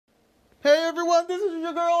Hey everyone, this is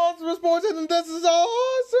your girl Awesome Sports, and this is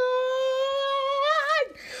awesome!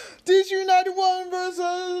 DC United won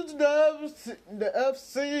versus the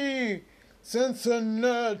FC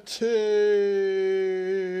Cincinnati.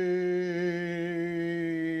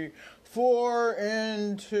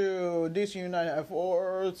 4-2. DC United had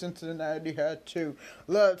 4. Cincinnati had 2.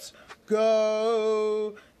 Let's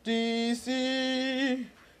go, DC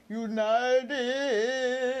United.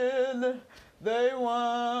 They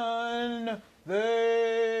won.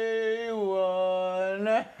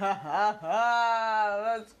 Ha ha ha.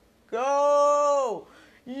 Let's go.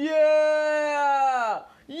 Yeah.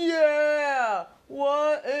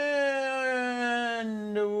 What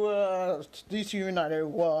in the world? DC United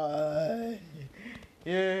won.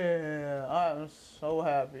 Yeah. I'm so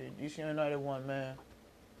happy. DC United won, man.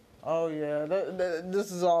 Oh yeah,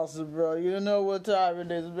 this is awesome, bro. You know what time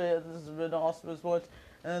it is, man. This has been Awesome Sports,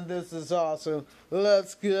 and this is awesome.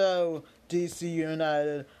 Let's go, DC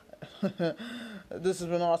United. This has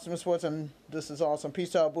been Awesome Sports, and this is awesome.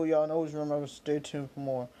 Peace out, booyah, and always remember, stay tuned for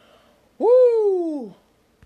more. Woo!